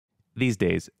These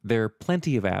days, there are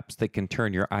plenty of apps that can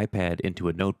turn your iPad into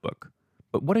a notebook.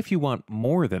 But what if you want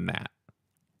more than that?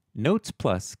 Notes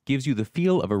Plus gives you the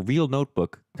feel of a real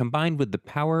notebook combined with the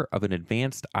power of an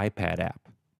advanced iPad app.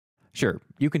 Sure,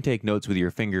 you can take notes with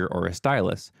your finger or a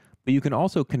stylus, but you can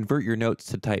also convert your notes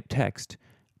to typed text,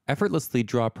 effortlessly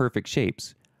draw perfect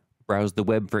shapes, browse the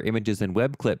web for images and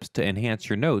web clips to enhance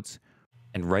your notes,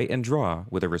 and write and draw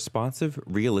with a responsive,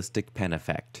 realistic pen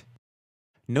effect.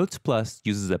 Notes Plus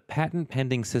uses a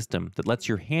patent-pending system that lets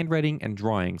your handwriting and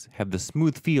drawings have the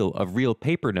smooth feel of real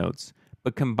paper notes,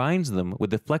 but combines them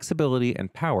with the flexibility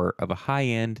and power of a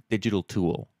high-end digital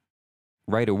tool.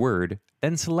 Write a word,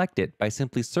 then select it by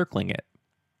simply circling it.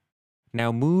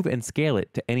 Now move and scale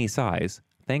it to any size,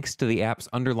 thanks to the app's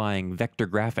underlying vector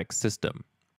graphics system.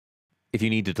 If you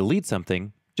need to delete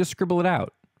something, just scribble it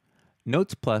out.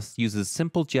 Notes Plus uses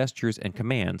simple gestures and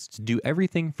commands to do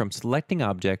everything from selecting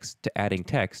objects to adding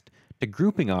text to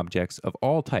grouping objects of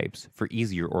all types for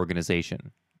easier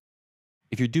organization.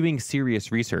 If you're doing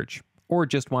serious research, or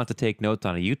just want to take notes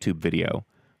on a YouTube video,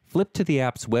 flip to the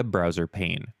app's web browser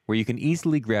pane, where you can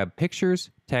easily grab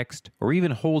pictures, text, or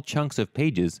even whole chunks of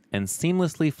pages and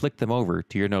seamlessly flick them over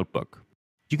to your notebook.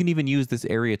 You can even use this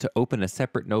area to open a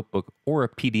separate notebook or a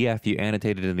PDF you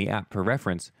annotated in the app for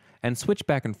reference, and switch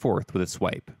back and forth with a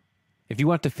swipe. If you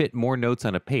want to fit more notes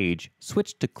on a page,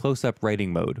 switch to close-up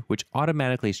writing mode, which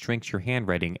automatically shrinks your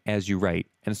handwriting as you write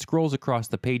and scrolls across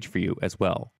the page for you as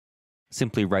well.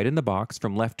 Simply write in the box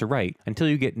from left to right until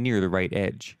you get near the right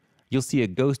edge. You'll see a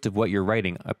ghost of what you're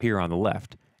writing appear on the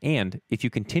left, and if you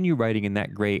continue writing in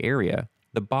that gray area,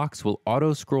 the box will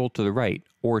auto-scroll to the right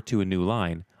or to a new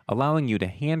line, allowing you to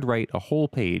handwrite a whole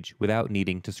page without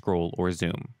needing to scroll or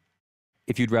zoom.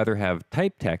 If you'd rather have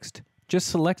typed text, just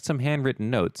select some handwritten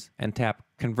notes and tap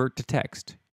Convert to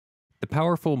Text. The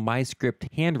powerful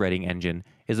MyScript handwriting engine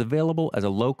is available as a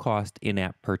low-cost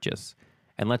in-app purchase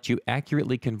and lets you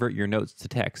accurately convert your notes to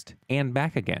text and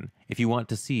back again if you want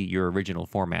to see your original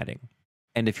formatting.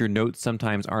 And if your notes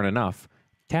sometimes aren't enough,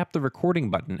 tap the recording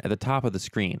button at the top of the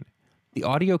screen. The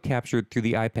audio captured through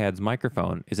the iPad's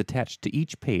microphone is attached to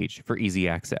each page for easy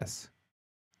access.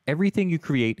 Everything you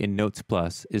create in Notes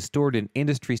Plus is stored in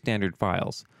industry-standard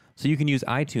files, so you can use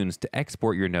iTunes to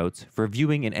export your notes for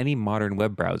viewing in any modern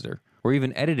web browser, or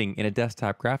even editing in a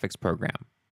desktop graphics program.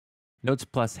 Notes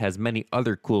Plus has many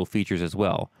other cool features as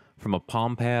well, from a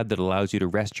palm pad that allows you to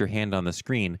rest your hand on the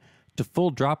screen, to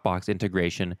full Dropbox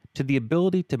integration, to the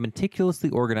ability to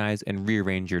meticulously organize and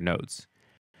rearrange your notes.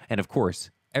 And of course,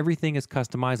 everything is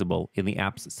customizable in the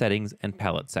app's settings and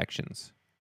palette sections.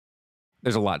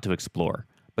 There's a lot to explore,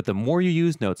 but the more you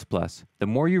use Notes Plus, the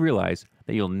more you realize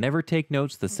that you'll never take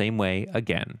notes the same way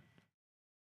again.